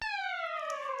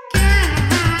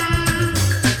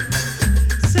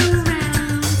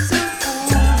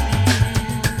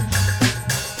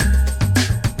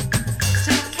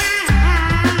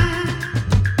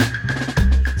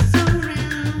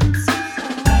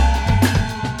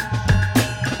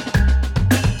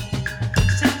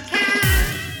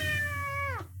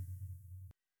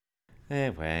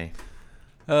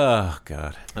Oh,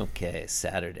 God. Okay,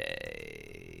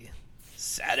 Saturday.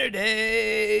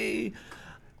 Saturday!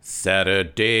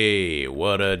 Saturday.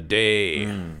 What a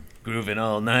day. Grooving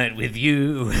all night with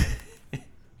you.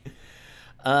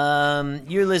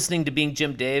 You're listening to Being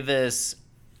Jim Davis.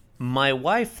 My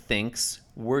wife thinks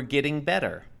we're getting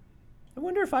better. I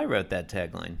wonder if I wrote that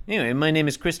tagline. Anyway, my name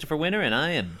is Christopher Winter, and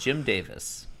I am Jim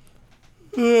Davis.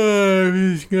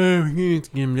 Jim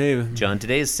Davis. John,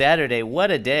 today is Saturday.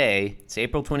 What a day. It's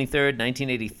April 23rd,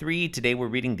 1983. Today we're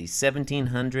reading the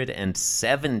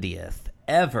 1770th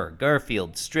ever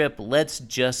Garfield strip. Let's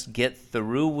just get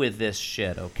through with this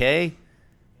shit, okay?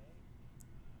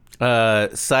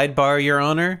 Sidebar, Your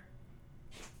Honor.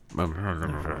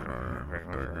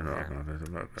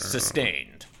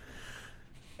 Sustained.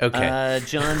 Okay.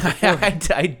 John,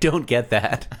 I don't get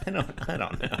that. I don't know. I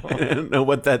don't know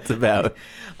what that's about.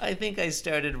 I think I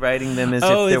started writing them as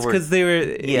Oh, if there it's were... because they were...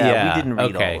 Yeah, we didn't read all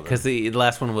okay, of them. because the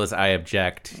last one was I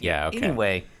Object. Yeah, okay.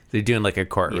 Anyway. They're doing like a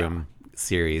courtroom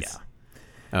series.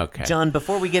 Okay. John,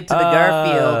 before we get to the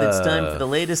Garfield, it's time for the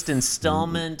latest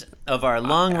installment of our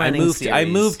long-running series. I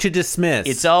moved to dismiss.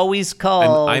 It's always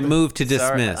called... I moved to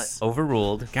Sorry, dismiss.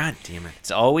 overruled. God damn it.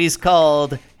 It's always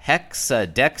called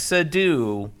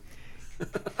Hexadexadoo.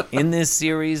 In this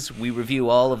series, we review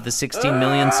all of the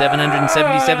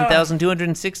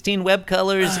 16,777,216 web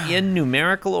colors in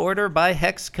numerical order by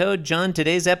hex code. John,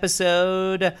 today's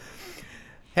episode,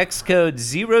 hex code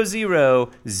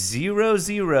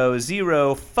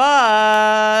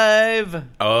 000005.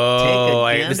 Oh,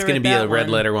 Take a this is gander going to at be that a red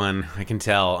one. letter one. I can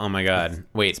tell. Oh, my God.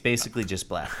 Wait. It's basically just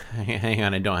black. Hang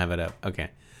on. I don't have it up. Okay.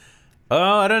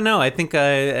 Oh, I don't know. I think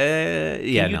yeah, Can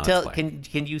you no, tell? it's black.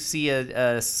 Can you see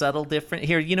a subtle difference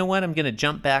here? You know what? I'm going to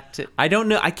jump back to I don't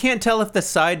know. I can't tell if the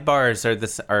sidebars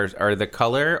are the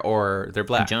color or they're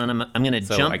black. John. I'm going to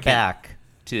So I jump can't- back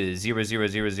to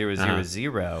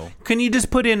 0000000. Can you just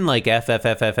put in like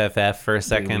FFFFFF for a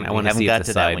second? I want to see haven't got if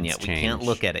the to that sides one yet. change. We can't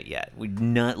look at it yet. We're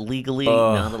not legally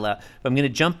not allowed. But I'm going to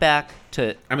jump back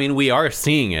to. I mean, we are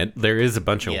seeing it. There is a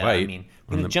bunch of Yeah, white. I mean,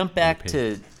 I'm going to jump back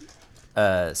to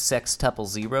sextuple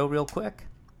 0 real quick,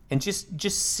 and just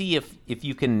see if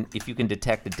you can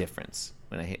detect a difference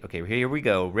when I hit. Okay, here we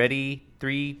go. Ready?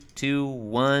 3, 2,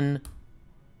 1.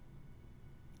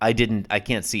 I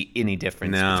can't see any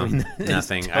difference. No, between them. It's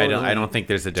nothing. I don't think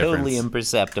there's a difference. Totally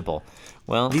imperceptible.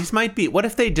 Well, These might be. What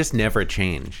if they just never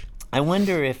change? I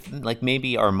wonder if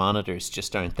maybe our monitors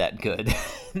just aren't that good.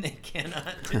 They cannot.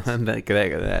 that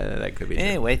could be. True.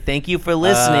 Anyway, thank you for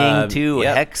listening to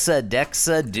yep.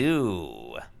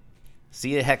 Hexadexadoo.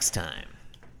 See you hex time.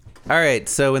 All right.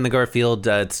 So in the Garfield,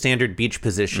 standard beach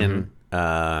position,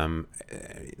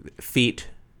 feet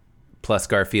plus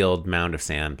Garfield, mound of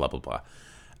sand, blah blah blah.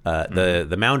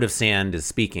 The mound of sand is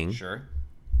speaking. Sure.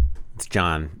 It's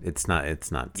John. It's not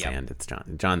sand. It's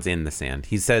John. John's in the sand.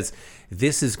 He says,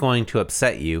 "This is going to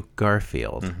upset you,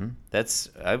 Garfield."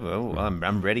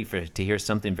 I'm ready to hear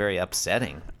something very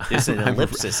upsetting. There's an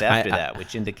ellipsis after that,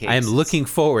 which indicates I am looking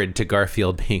forward to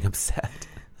Garfield being upset.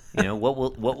 You know what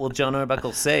will John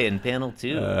Arbuckle say in panel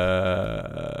 2?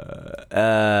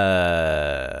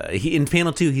 In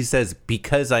panel 2, he says,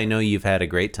 "Because I know you've had a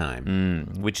great time,"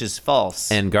 Which is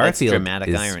false. and That's Garfield dramatic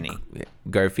is, irony.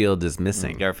 Garfield is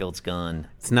missing. Garfield's gone.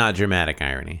 It's not dramatic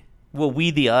irony. Well,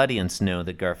 we the audience know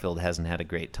that Garfield hasn't had a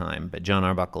great time, but John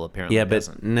Arbuckle apparently Yeah, but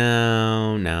doesn't.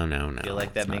 no. I feel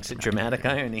like that makes it dramatic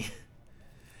irony.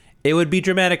 It would be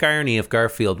dramatic irony if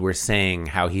Garfield were saying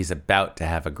how he's about to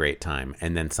have a great time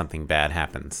and then something bad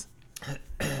happens.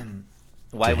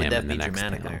 Why To would him that in the be next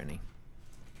dramatic panel. irony?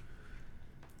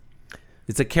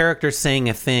 It's a character saying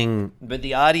a thing. But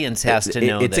the audience has to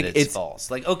know that it's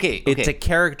false. Like, okay. It's a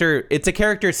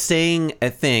character saying a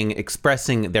thing,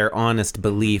 expressing their honest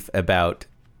belief about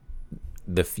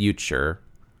the future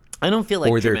I don't feel like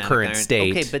or their dramatic current irony.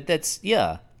 state. Okay, but that's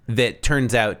that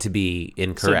turns out to be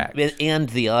incorrect. and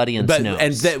the audience knows.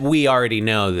 And that we already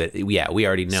know that. Yeah, we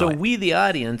already know. So it. we, the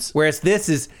audience. Whereas this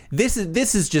is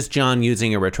just John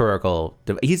using a rhetorical.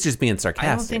 He's just being sarcastic.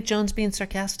 I don't think John's being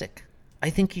sarcastic. I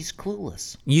think he's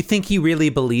clueless. You think he really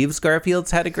believes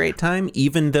Garfield's had a great time,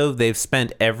 even though they've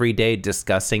spent every day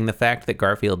discussing the fact that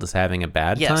Garfield is having a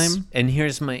bad time? And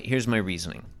here's my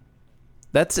reasoning.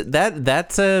 That's a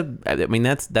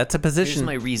position. Here's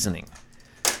my reasoning.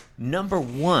 Number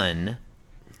one,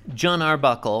 John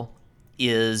Arbuckle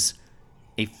is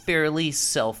a fairly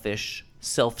selfish,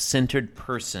 self-centered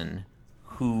person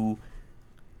who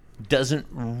doesn't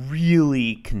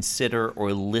really consider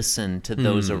or listen to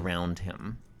those around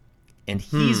him. and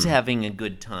he's having a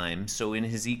good time. So in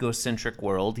his egocentric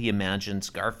world, he imagines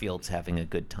Garfield's having a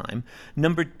good time.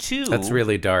 Number 2. That's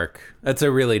really dark. That's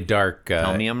a really dark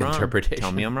Tell me I'm interpretation.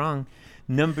 wrong. Tell me I'm wrong.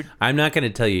 I'm not going to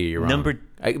tell you you're wrong.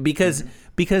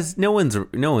 Because no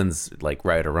one's like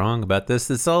right or wrong about this.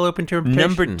 It's all open to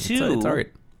interpretation. Number 2. It's all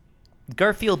right.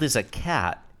 Garfield is a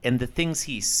cat, and the things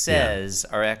he says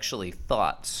are actually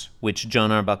thoughts, which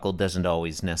John Arbuckle doesn't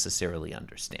always necessarily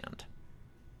understand.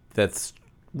 That's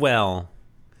yeah,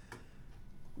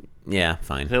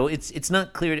 fine. So it's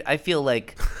not clear. I feel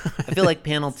like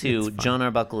panel 2, John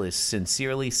Arbuckle is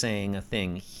sincerely saying a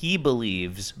thing he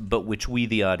believes, but which we,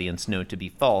 the audience, know to be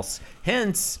false.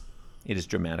 Hence, it is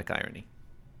dramatic irony.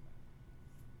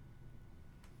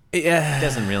 Yeah, it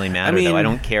doesn't really matter, though. I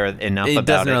don't care enough about it. It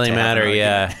doesn't really to have matter. an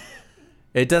Yeah,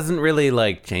 it doesn't really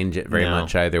like change it very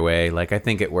much either way. Like I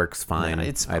think it works fine. Yeah,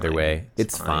 it's either fine. way.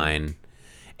 It's fine.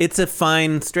 It's a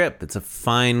fine strip. It's a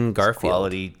fine Garfield.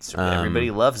 Quality. Everybody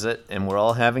loves it, and we're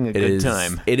all having a good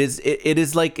time. It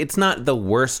is like, it's not the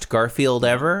worst Garfield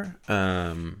ever.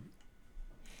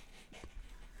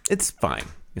 It's fine.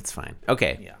 It's fine.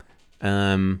 Okay.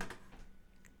 Yeah.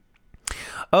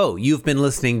 Oh, you've been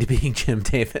listening to Being Jim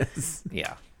Davis.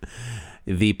 Yeah.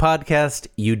 The podcast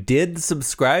you did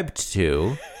subscribe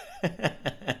to.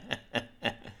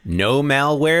 No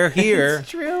malware here. It's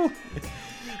true.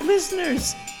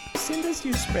 Listeners, send us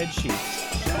your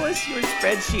spreadsheets. Show us your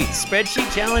spreadsheets.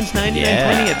 Spreadsheet Challenge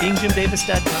 9920 at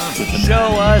beingjimdavis.com.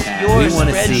 Show us your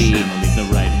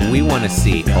spreadsheet. We want to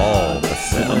see all the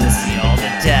cells. We want to see all the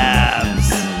tabs.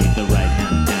 With the right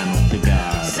hand panel to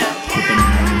God. Put the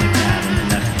mouse on the pad and the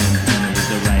left hand panel with the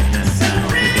right hand panel to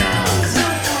God.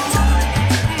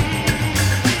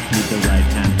 With the right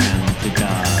hand panel to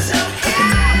God. Put the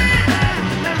mouse on the pad and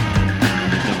the left hand panel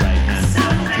with the right hand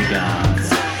panel to God.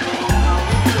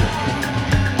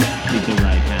 With the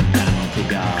right hand panel to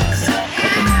God.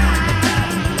 Put the mouse on the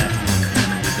pad and the left hand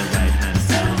panel with the right hand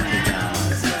panel to God.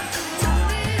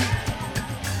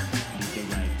 With the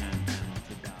right hand panel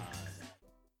to God.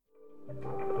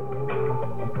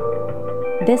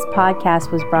 This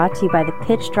podcast was brought to you by the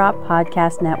Pitch Drop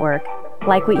Podcast Network.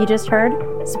 Like what you just heard?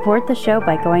 Support the show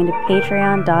by going to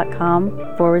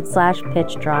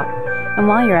patreon.com/pitchdrop. And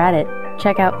while you're at it,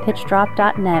 check out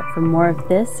pitchdrop.net for more of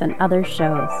this and other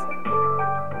shows.